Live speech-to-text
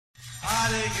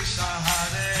Krishna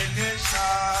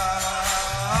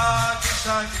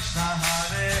Krishna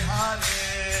Hare Hare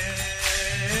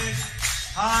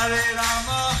Hare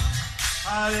Rama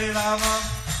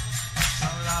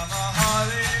Rama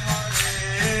Hare Hare.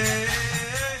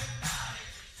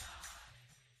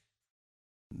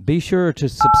 Be sure to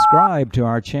subscribe to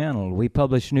our channel. We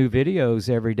publish new videos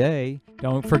every day.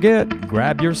 Don't forget,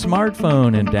 grab your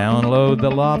smartphone and download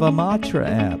the Lava Matra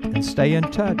app and stay in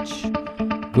touch.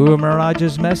 Guru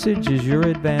Maharaj's message is your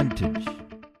advantage.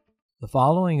 The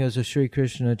following is a Sri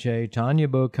Krishna Chaitanya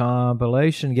book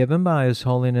compilation given by His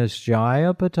Holiness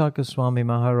Jaya Pataka Swami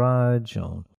Maharaj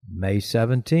on May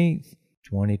 17th,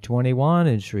 2021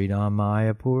 in Sri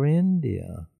Mayapur,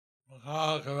 India.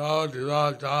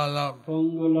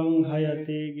 Pongulang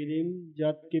hayate girim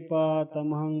jatkipa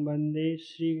tamahang bande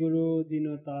Sri Guru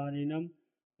Dinotarinam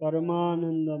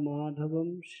Paramananda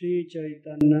Madhavam Sri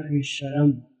Chaitanya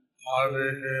Isharam.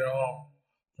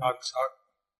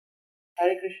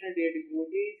 Hare Krishna, dear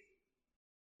devotees.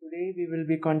 Today we will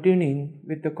be continuing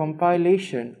with the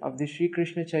compilation of the Sri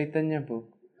Krishna Chaitanya book.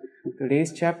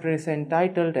 Today's chapter is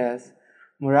entitled as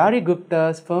Murāri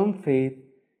Gupta's Firm Faith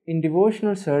in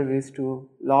Devotional Service to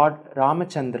Lord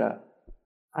Rāmacandra.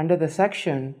 Under the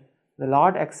section, the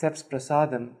Lord accepts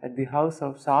prasadam at the house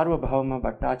of Sarvabhauma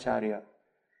Bhattacharya.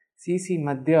 CC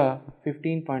Madhya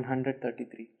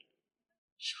 15.133.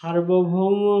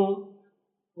 সার্বভৌম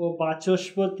ও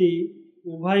বাচস্পতি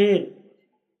উভয়ের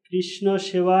কৃষ্ণ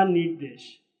সেবা নির্দেশ।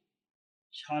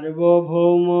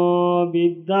 সার্বভৌম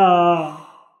বিদ্যা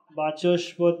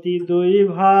বাচস্পতি দুই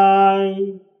ভাই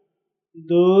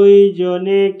দুই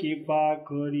জনে কৃপা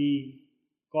করি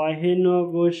কহেন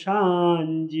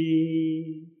গোসানজি।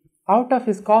 Out of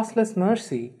his causeless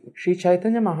mercy, Sri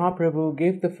Chaitanya Mahaprabhu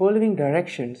gave the following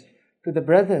directions to the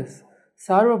brothers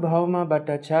Sarvabhauma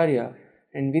Bhattacharya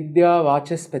and Vidya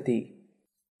Vachaspati.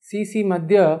 CC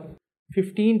Madhya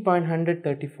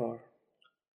 15.134.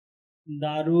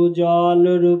 দারু জল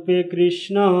রূপে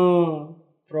কৃষ্ণ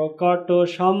প্রকট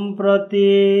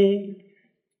সম্প্রতি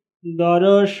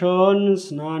দর্শন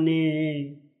স্নানে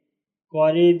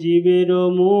করে জীবের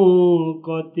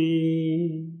মুকতি।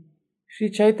 Sri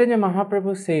Chaitanya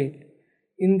Mahaprabhu said,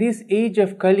 in this age of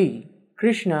Kali,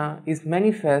 Krishna is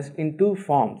manifest in two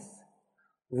forms,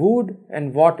 wood and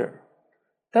water.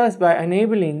 Thus, by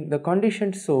enabling the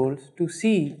conditioned souls to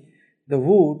see the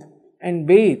wood and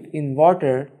bathe in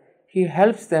water, he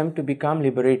helps them to become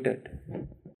liberated.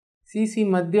 CC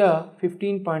Madhya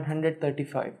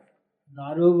 15.135.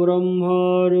 দারু ব্রহ্ম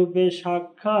রূপে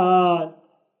সাক্ষাৎ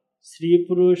শ্রী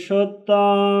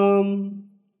পুরুষোত্তম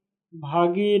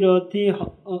ভাগীরথী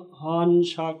হন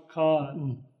সাক্ষাৎ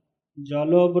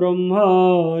জল ব্রহ্ম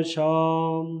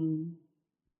সম।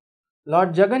 Lord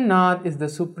Jagannath is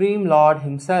the Supreme Lord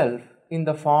Himself in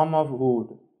the form of wood,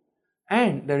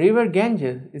 and the river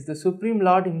Ganges is the Supreme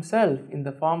Lord Himself in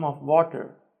the form of water.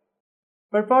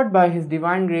 Purport by His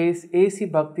Divine Grace A.C.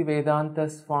 Bhaktivedanta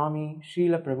Swami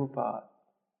Srila Prabhupada.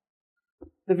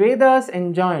 The Vedas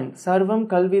enjoin Sarvam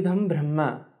Kalvidham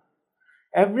Brahma.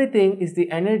 Everything is the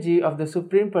energy of the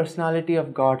Supreme Personality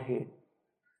of Godhead,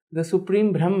 the Supreme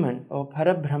Brahman or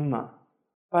Parabrahma.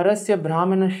 Parasya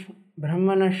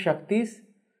Brahmana Shaktis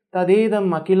Tadedam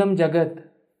Akilam Jagat.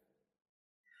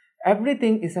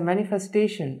 Everything is a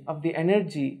manifestation of the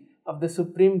energy of the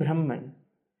Supreme Brahman.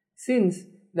 Since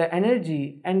the energy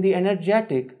and the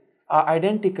energetic are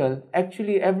identical,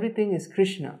 actually everything is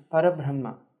Krishna,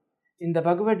 Parabrahma. In the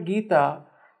Bhagavad Gita,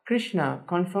 Krishna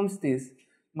confirms this.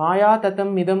 Maya tatam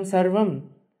midam sarvam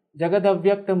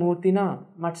jagadavyakta murtina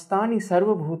matstani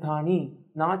sarvabhutani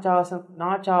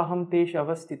nachaham tesh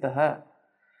avastitaha.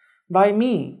 By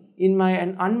me, in my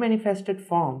unmanifested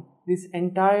form, this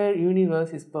entire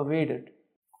universe is pervaded.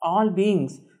 All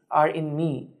beings are in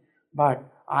me, but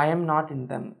I am not in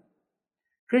them.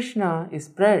 Krishna is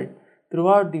spread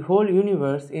throughout the whole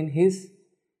universe in His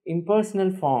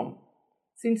impersonal form.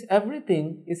 Since everything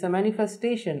is a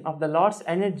manifestation of the Lord's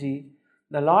energy,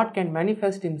 the Lord can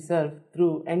manifest Himself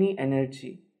through any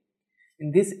energy. In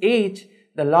this age,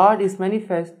 the Lord is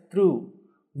manifest through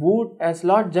wood as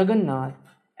Lord Jagannath,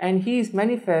 and He is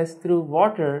manifest through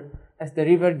water as the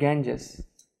river Ganges.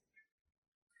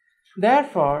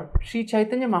 Therefore, Sri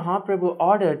Chaitanya Mahaprabhu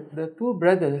ordered the two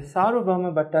brothers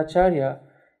Sarvabhauma Bhattacharya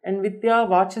and Vidya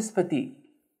Vachaspati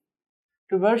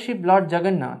to worship Lord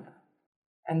Jagannath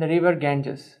and the river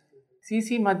Ganges. CC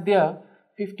Madhya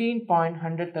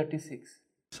 15.136.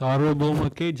 सार्वभौम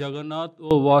के जगन्नाथ व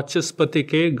वाचस्पति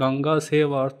के गंगा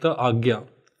सेवार्थ आज्ञा।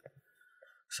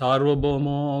 सार्वभौम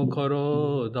करो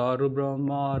दारु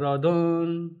ब्रह्माराधन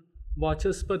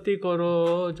वाचस्पति करो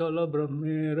जल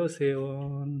ब्रह्मेर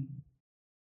seven.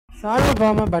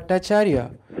 Sarvabhauma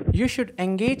Bhattacharya, you should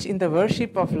engage in the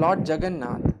worship of Lord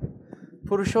Jagannath,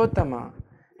 Purushottama,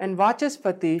 and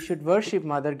Vachaspati should worship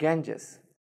Mother Ganges.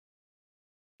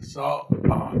 So,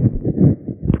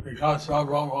 because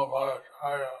Sarvabhauma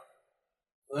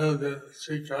lived in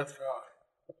Srikshetra,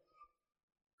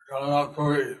 Jagannath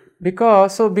Puri,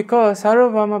 Because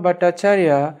Sarvabhauma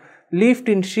Bhattacharya lived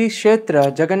in Sri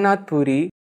Kshetra Jagannath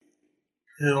Puri,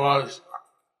 he was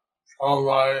told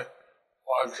by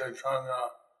Lord Chaitanya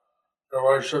to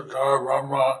worship Tara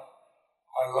Brahma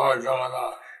and Lord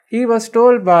Jagannath. he was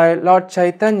told by Lord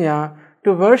Chaitanya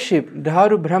to worship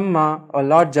Dharu Brahma or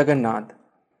Lord Jagannath.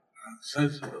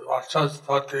 Since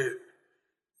Vachaspati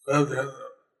lived in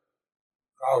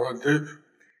Navadvip,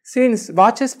 Since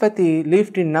Vachaspati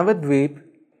lived in Navadvip,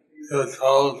 he was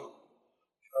told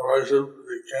to worship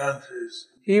the Ganges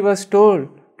he was told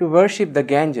to worship the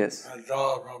Ganges and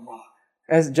Tara Brahma.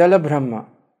 as Jala Brahma.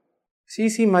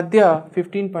 C.C. Madhya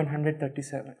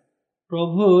 15.137.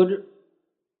 প্রভুর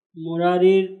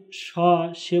মুরারির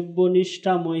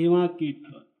সেব্যনিষ্ঠা মহিমা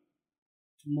কীর্তন।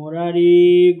 মুরারি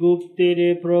গুপ্তেরে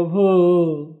প্রভু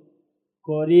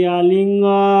করি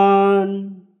আলিঙ্গন,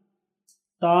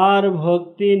 তার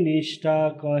ভক্তি নিষ্ঠা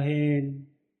কহেন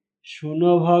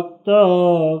শুনো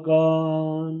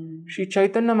ভক্তগণ। Sri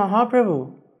Chaitanya Mahaprabhu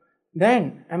then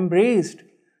embraced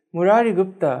Murāri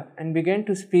Gupta and began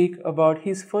to speak about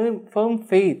his firm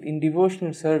faith in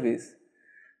devotional service.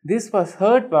 This was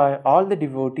heard by all the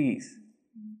devotees.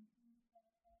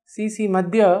 C.C.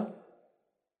 Madhya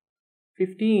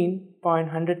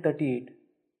 15.138.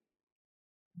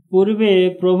 পূর্বে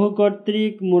প্রভু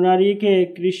কর্তৃক মুরারিকে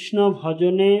কৃষ্ণ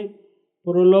ভজনে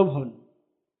প্রলোভন,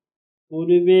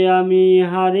 পূর্বে আমি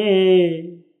হারে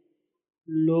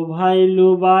লোভাইলু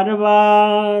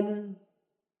বারবার,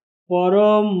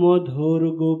 পরম মধুর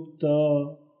গুপ্ত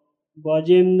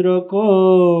Gajendra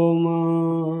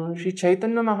Kumar. Sri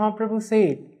Chaitanya Mahaprabhu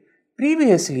said,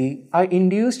 previously I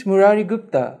induced Murāri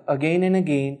Gupta again and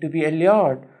again to be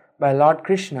allured by Lord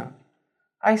Krishna.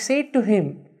 I said to him,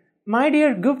 my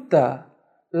dear Gupta,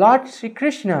 Lord Sri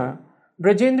Krishna,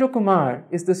 Brajendra Kumar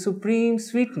is the supreme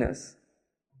sweetness.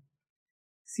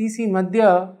 C.C.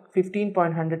 Madhya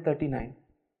 15.139.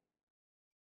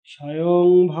 স্বয়ং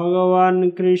ভগবান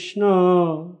কৃষ্ণ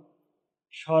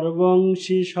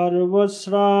সর্বংশী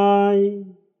সর্বশ্রয়,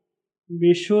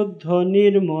 বিশুদ্ধ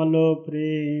নির্মল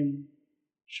প্রেম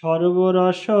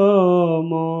সর্বরসময়।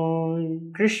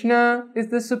 Krishna is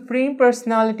the supreme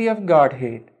personality of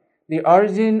Godhead, the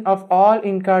origin of all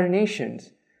incarnations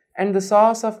and the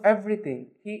source of everything.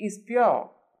 He is pure,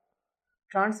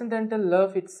 transcendental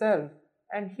love itself,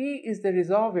 and he is the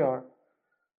reservoir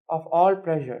of all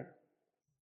pleasure.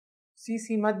 C.C.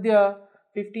 Madhya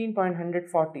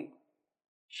 15.140.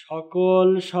 সকল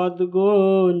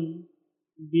সদ্গুণ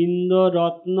বিন্দ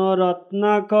রত্ন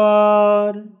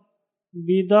রত্নাকর,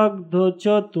 বিদগ্ধ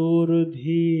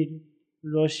চতুর্ধীর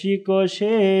রসিক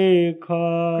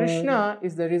Shekhar. Krishna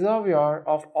is the reservoir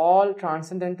of all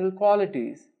transcendental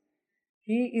qualities.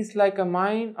 He is like a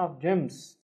mine of gems.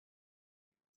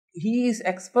 He is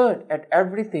expert at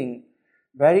everything,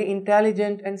 very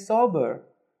intelligent and sober,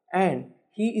 and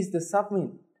he is the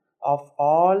summit of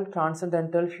all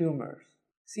transcendental humors.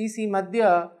 C.C.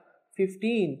 Madhya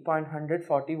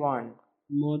 15.141.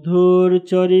 মধুর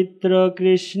চরিত্র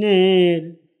কৃষ্ণের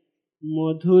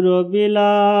মধুর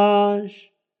বিলাস,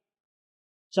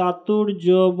 চাতুর্য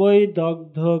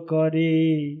বৈদগ্ধ করে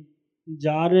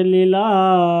যার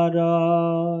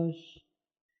লীলারস।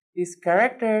 His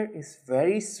character is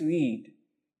very sweet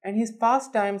and his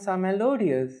pastimes are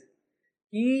melodious.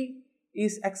 He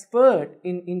is expert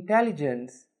in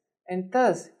intelligence and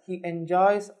thus he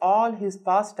enjoys all his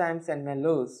pastimes and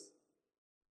mellows.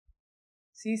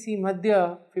 C.C. Madhya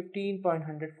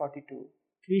 15.142.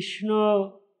 Krishna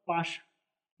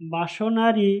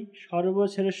বাসনারী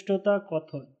সর্বশ্রেষ্ঠতা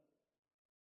কথন,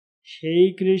 সেই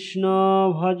কৃষ্ণ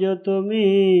ভজ তুমি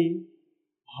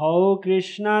হও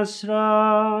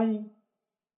কৃষ্ণাশ্রয়,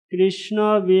 কৃষ্ণ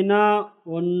বিনা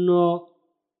অন্য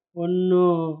অন্য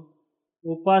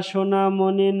উপাসনা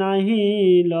মনে নাহি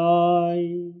লয়।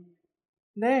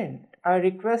 Then I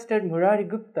requested Murāri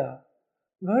Gupta,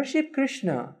 worship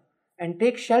Krishna and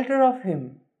take shelter of him,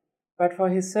 but for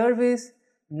his service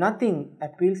nothing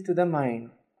appeals to the mind.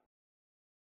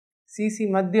 C.C.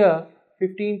 Madhya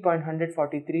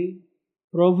 15.143.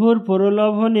 প্রভুর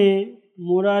প্রলোভনে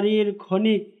মুরারির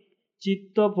ক্ষণিক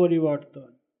চিত্ত পরিবর্তন,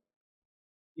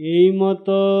 এই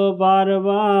মতো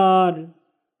বারবার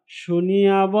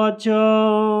শুনিয়া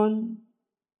বচন,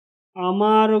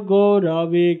 আমার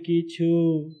গৌরবে কিছু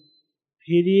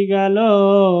ফিরি গেল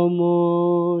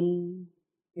মন।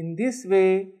 In this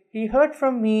way, he heard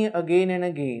from me again and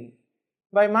again.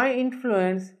 By my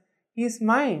influence, his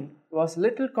mind was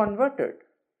little converted.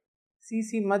 C.C.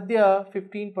 Madhya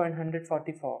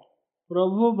 15.144.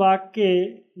 প্রভু বাক্যে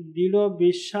দৃঢ়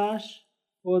বিশ্বাস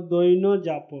ও দৈন্য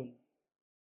যাপন।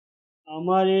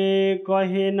 আমারে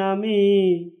কহে নামি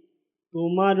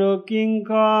তোমারও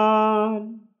কিঙ্কর,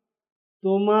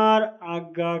 তোমার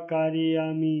আজ্ঞাকারী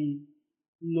আমি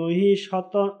নহি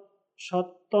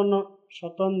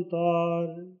স্বতন্ত্র।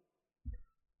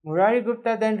 Murāri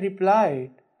Gupta then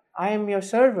replied, I am your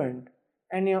servant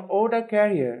and your order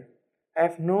carrier. I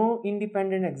have no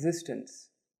independent existence.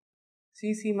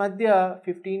 C.C. Madhya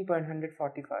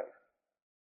 15.145.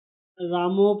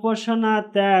 রামোপাসনা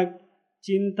ত্যাগ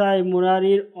চিন্তায়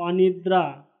মুরারির অনিদ্রা,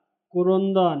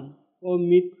 ক্রন্দন ও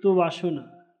মৃত্যু বাসনা।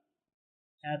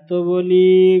 এত বলি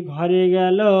ঘরে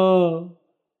গেল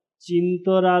চিন্ত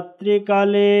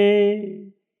রাত্রিকালে,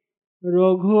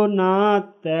 রঘুনাথ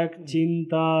ত্যাগ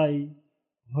চিন্তায়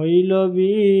হইল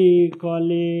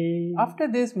বিকলে। After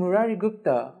this, Murāri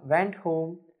Gupta went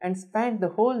home and spent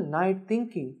the whole night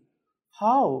thinking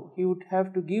how he would have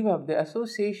to give up the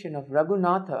association of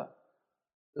Raghunatha,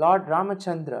 Lord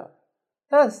Rāmacandra.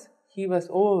 Thus, he was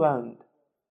overwhelmed.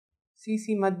 C.C.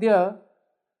 Madhya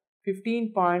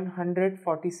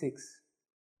 15.146.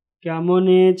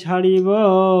 কেমনে ছাড়িব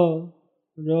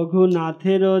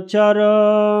রঘুনাথের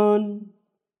চরণ,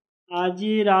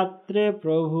 আজি রাত্রে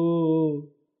প্রভু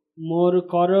মোর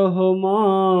করহ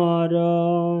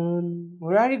মরণ।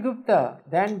 Murāri Gupta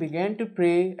then began to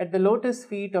pray at the lotus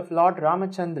feet of Lord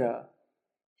Rāmacandra.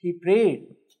 He prayed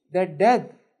that death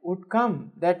would come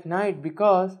that night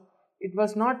because it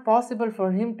was not possible for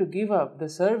him to give up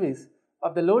the service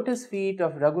of the lotus feet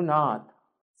of Raghunath.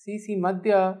 C.C.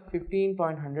 Madhya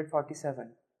 15.147.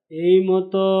 এই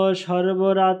মতো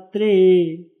সর্বরাত্রি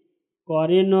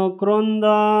করেন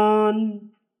ক্রন্দন,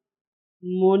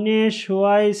 মনে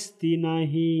শোয়াই স্থি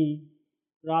নাহি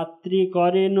রাত্রি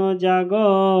করেন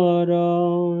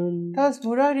জাগরণ। Thus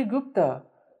Murāri Gupta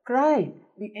cried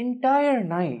the entire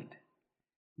night.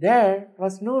 There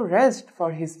was no rest for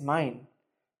his mind.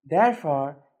 Therefore,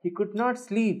 he could not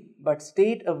sleep but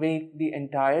stayed awake the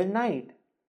entire night.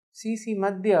 C.C.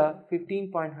 Madhya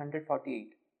 15.148.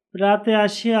 রাতে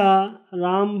আসিয়া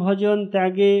রাম ভজন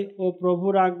ত্যাগে ও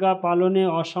প্রভুর আজ্ঞা পালনে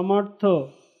অসমর্থ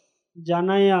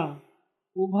জানাইয়া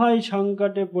উভয়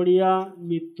সংকটে পড়িয়া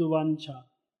মৃত্যুবাঞ্ছা।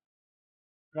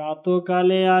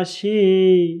 প্রাতকালে আসি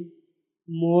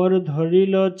মোর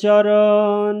ধরিল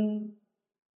চরণ,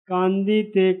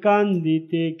 কান্দিতে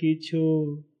কান্দিতে কিছু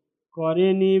করে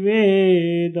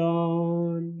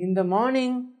নিবেদন। In the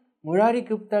morning, Murāri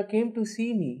Gupta came to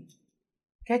see me.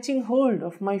 Catching hold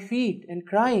of my feet and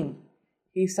crying,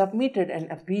 he submitted an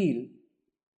appeal.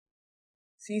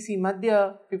 C.C. Madhya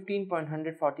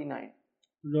 15.149.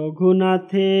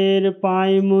 রঘুনাথের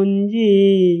পায় মুঞ্জি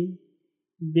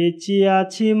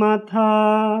বেচিয়াছি মাথা,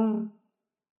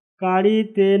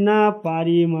 কাড়িতে না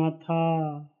পারি মাথা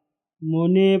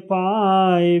মনে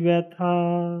পায় ব্যথা।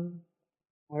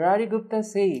 Murāri Gupta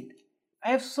said, I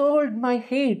have sold my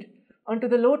head unto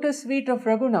the lotus feet of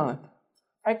Raghunath.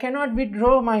 I cannot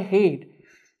withdraw my head,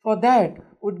 for that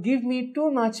would give me too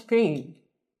much pain.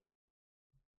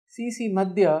 C.C.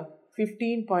 Madhya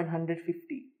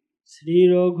 15.150. Shri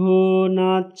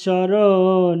Raghunath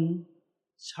চরণ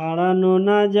ছাড়ানো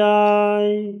না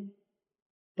যায়,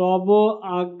 তব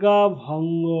আজ্ঞা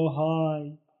ভঙ্গ হয়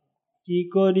কি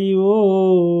করি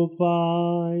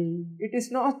উপায়। It is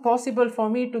not possible for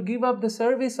me to give up the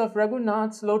service of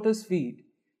Raghunath's lotus feet.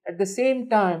 At the same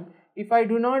time, if I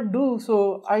do not do so,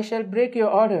 I shall break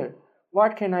your order.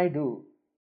 What can I do?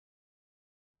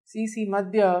 C.C.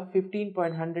 Madhya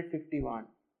 15.151.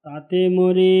 তাতে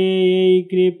মোরে এই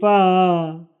কৃপা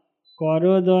কর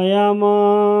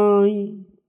দয়াময়,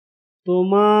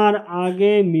 তোমার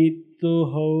আগে মৃত্যু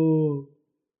হোক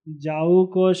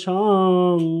যাউক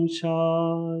সংশয়।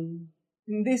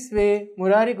 In this way,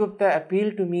 Murāri Gupta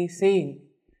appealed to me, saying,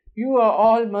 You are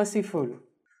all merciful.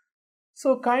 So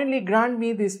kindly grant me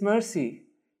this mercy.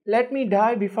 Let me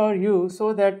die before you so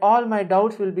that all my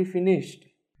doubts will be finished.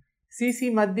 C.C.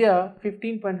 Madhya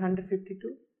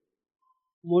 15.152.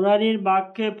 মুরারির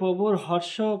বাক্যে প্রভুর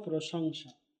হর্ষ ও প্রশংসা।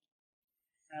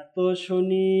 এত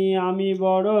শুনি আমি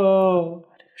বড়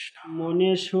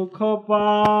মনে সুখ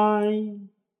পাই,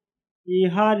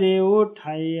 ইহারে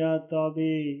উঠাইয়া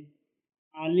তবে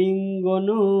আলিঙ্গন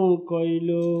কইল।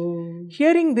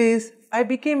 Hearing this, I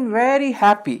became very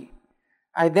happy.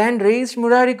 I then raised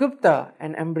Murāri Gupta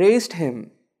and embraced him.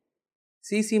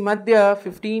 C.C. Madhya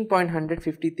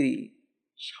 15.153.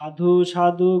 সাধু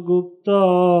সাধু গুপ্ত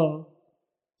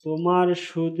তোমার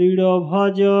সুদৃঢ়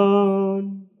ভজন,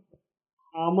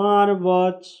 আমার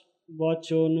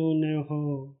বচন নেহ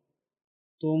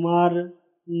তোমার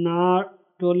না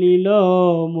টলিল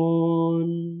মন।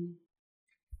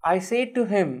 I say to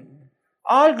him,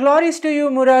 all glories to you,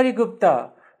 Murāri Gupta.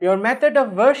 Your method of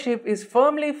worship is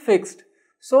firmly fixed,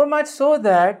 so much so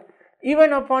that even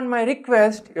upon my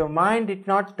request, your mind did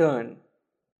not turn.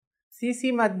 CC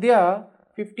Madhya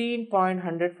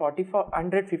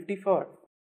 15.154.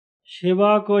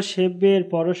 সেবক ও সেব্যের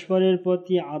পরস্পরের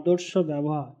প্রতি আদর্শ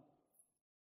ব্যবহার।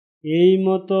 এই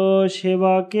মতো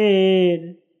সেবকের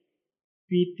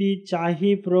প্রীতি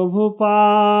চাহি প্রভু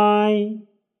পায়,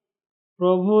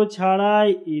 প্রভু ছাড়াই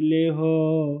ইলেহ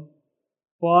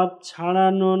পথ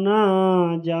ছাড়ানো না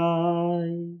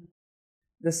যায়।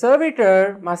 The servitor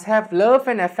must have love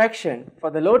and affection for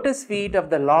the lotus feet of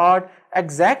the Lord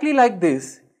exactly like this.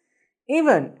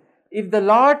 Even if the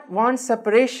Lord wants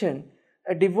separation,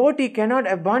 a devotee cannot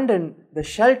abandon the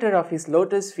shelter of his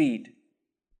lotus feet.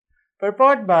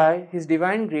 Purport by His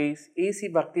Divine Grace A.C.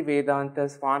 Bhaktivedanta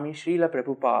Swami Srila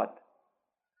Prabhupada.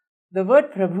 The word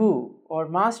Prabhu or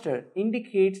Master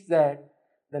indicates that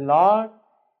the Lord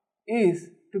is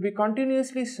to be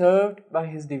continuously served by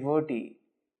his devotee.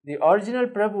 The original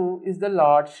Prabhu is the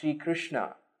Lord Sri Krishna.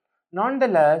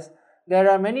 Nonetheless, there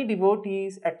are many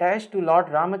devotees attached to Lord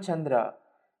Rāmacandra,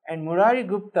 and Murāri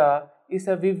Gupta is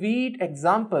a vivid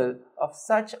example of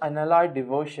such unalloyed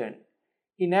devotion.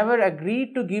 He never agreed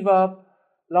to give up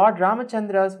Lord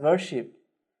Rāmachandra's worship,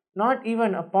 not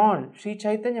even upon Sri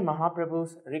Chaitanya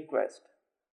Mahaprabhu's request.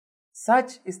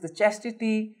 Such is the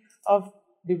chastity of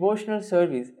devotional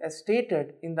service as stated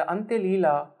in the Ante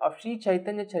Leela of Sri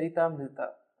Chaitanya Charitamrita.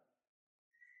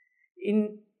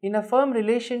 In a firm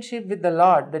relationship with the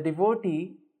Lord, the devotee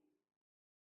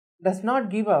does not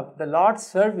give up the Lord's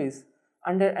service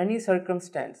under any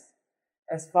circumstance.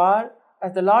 As far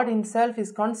as the Lord himself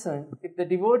is concerned, if the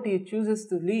devotee chooses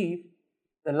to leave,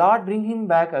 the Lord brings him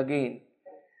back again,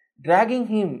 dragging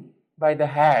him by the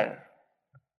hair.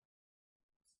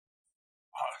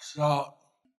 So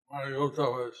Murāri Gupta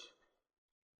was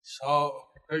so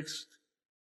fixed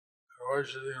in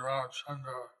worshiping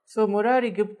Rāmacandra So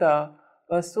Murāri Gupta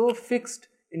was so fixed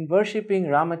in worshipping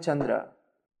Rāmacandra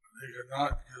he could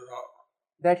not give up.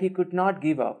 that he could not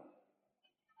give up.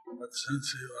 But since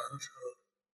he wanted to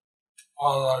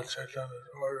follow Lord Chaitanya's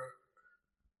order,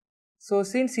 So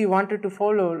since he wanted to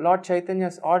follow Lord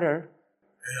Chaitanya's order,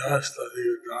 he asked that he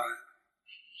would die.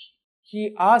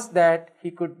 he asked that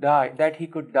he could die,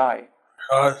 Because he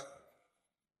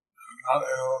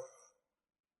was not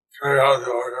able to carry out the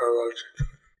order of Lord Chaitanya.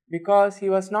 because he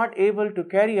was not able to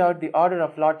carry out the order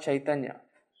of Lord Chaitanya.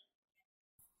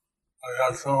 I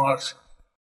had so much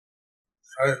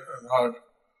faith in Lord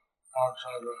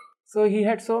Rāmacandra. So he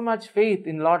had so much faith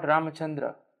in Lord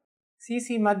Ramachandra. CC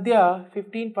Madhya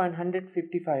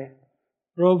 15.155.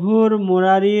 প্রভুর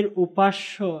মুরারির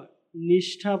উপাস্য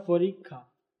নিষ্ঠা পরীক্ষা,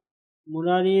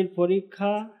 মুরারির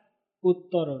পরীক্ষা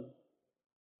উত্তরণ।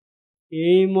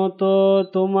 এই মতো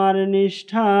তোমার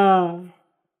নিষ্ঠা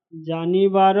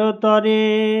জানিবার তরে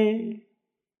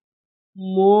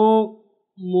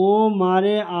মো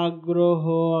মারে আগ্রহ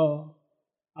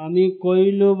আমি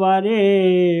কইল বারে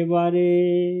বারে।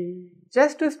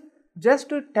 Just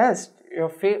to test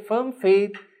your firm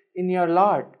faith in your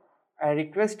Lord, I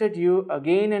requested you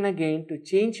again and again to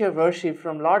change your worship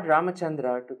from Lord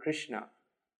Ramachandra to Krishna.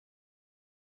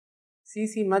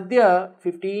 CC Madhya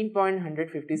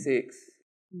 15.156.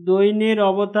 দৈন্যের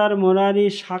অবতার মুরারি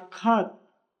সাক্ষাৎ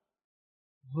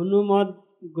হনুমদ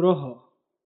গ্রহ,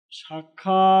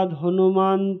 সাক্ষাৎ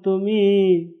হনুমান তুমি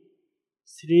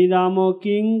শ্রীরাম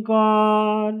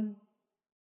কিঙ্কর,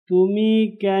 তুমি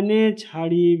কেনে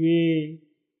ছাড়িবে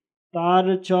তার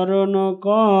চরণ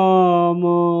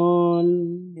কমল।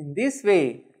 In this way,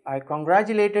 I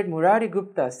congratulated Murāri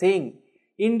Gupta, saying,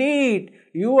 "Indeed,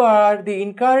 you are the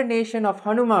incarnation of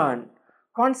Hanuman.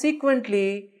 Consequently,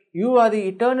 you are the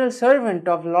eternal servant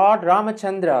of Lord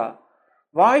Ramachandra.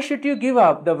 Why should you give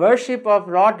up the worship of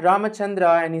Lord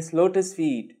Ramachandra and his lotus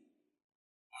feet?"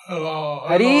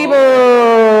 Hari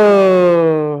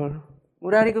Bol!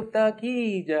 Murāri Gupta ki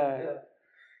jai.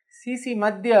 CC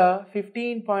Madhya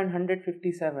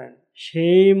 15.157.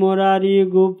 সেই মুরারি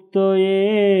গুপ্ত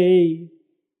এই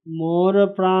মোর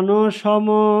প্রাণ সম,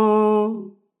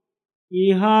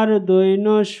 ইহার দৈন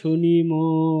শুনি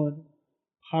মোর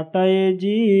ফাটায়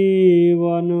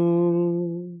জীবন।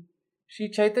 Sri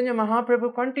Chaitanya Mahaprabhu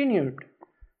continued,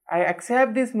 I accept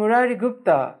this Murāri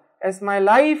Gupta as my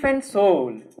life and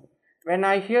soul. When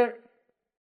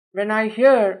I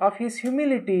hear of his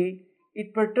humility, it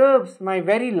perturbs my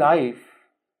very life.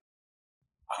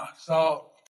 So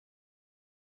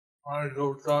Murāri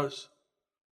Gupta's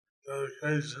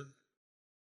dedication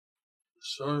to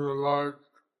serve the Lord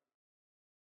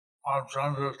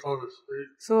Rāmacandra, so to speak,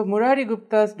 So Murāri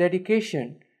Gupta's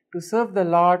dedication to serve the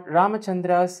Lord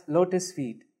Ramachandra's lotus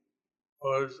feet,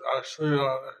 was actually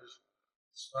an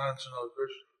expansion of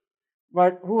Krishna.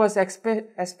 but who was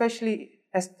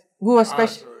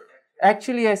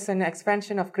actually as an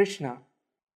expansion of Krishna,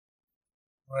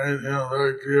 Made him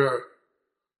very dear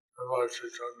to Lord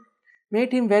Chaitanya.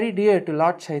 made him very dear to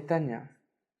Lord Chaitanya.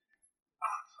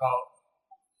 So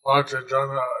Lord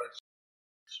Chaitanya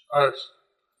expressed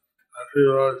that he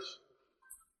was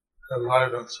his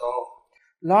life and soul.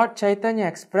 Lord Chaitanya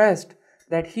expressed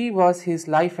that he was his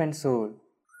life and soul.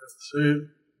 And see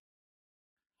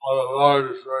how the Lord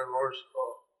is very merciful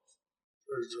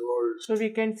to his devotees. So we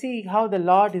can see how the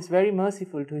Lord is very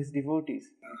merciful to his devotees,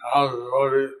 And how the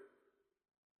devotee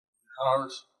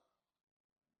becomes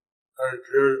very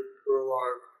dear to the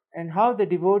Lord. and how the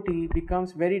devotee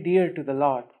becomes very dear to the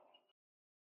Lord.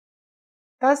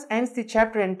 Thus ends the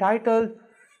chapter entitled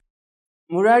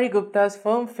Murāri Gupta's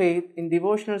firm faith in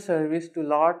devotional service to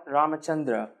Lord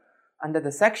Ramacandra, under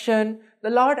the section The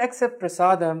Lord Accept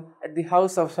Prasadam at the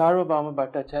house of Sarvabhauma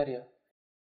Bhattacharya.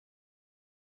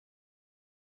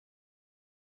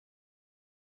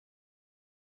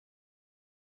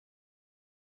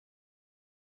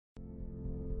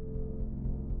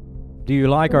 Do you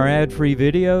like our ad-free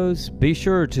videos? Be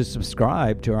sure to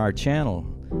subscribe to our channel.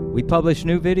 We publish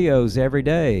new videos every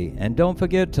day, and don't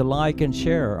forget to like and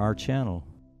share our channel.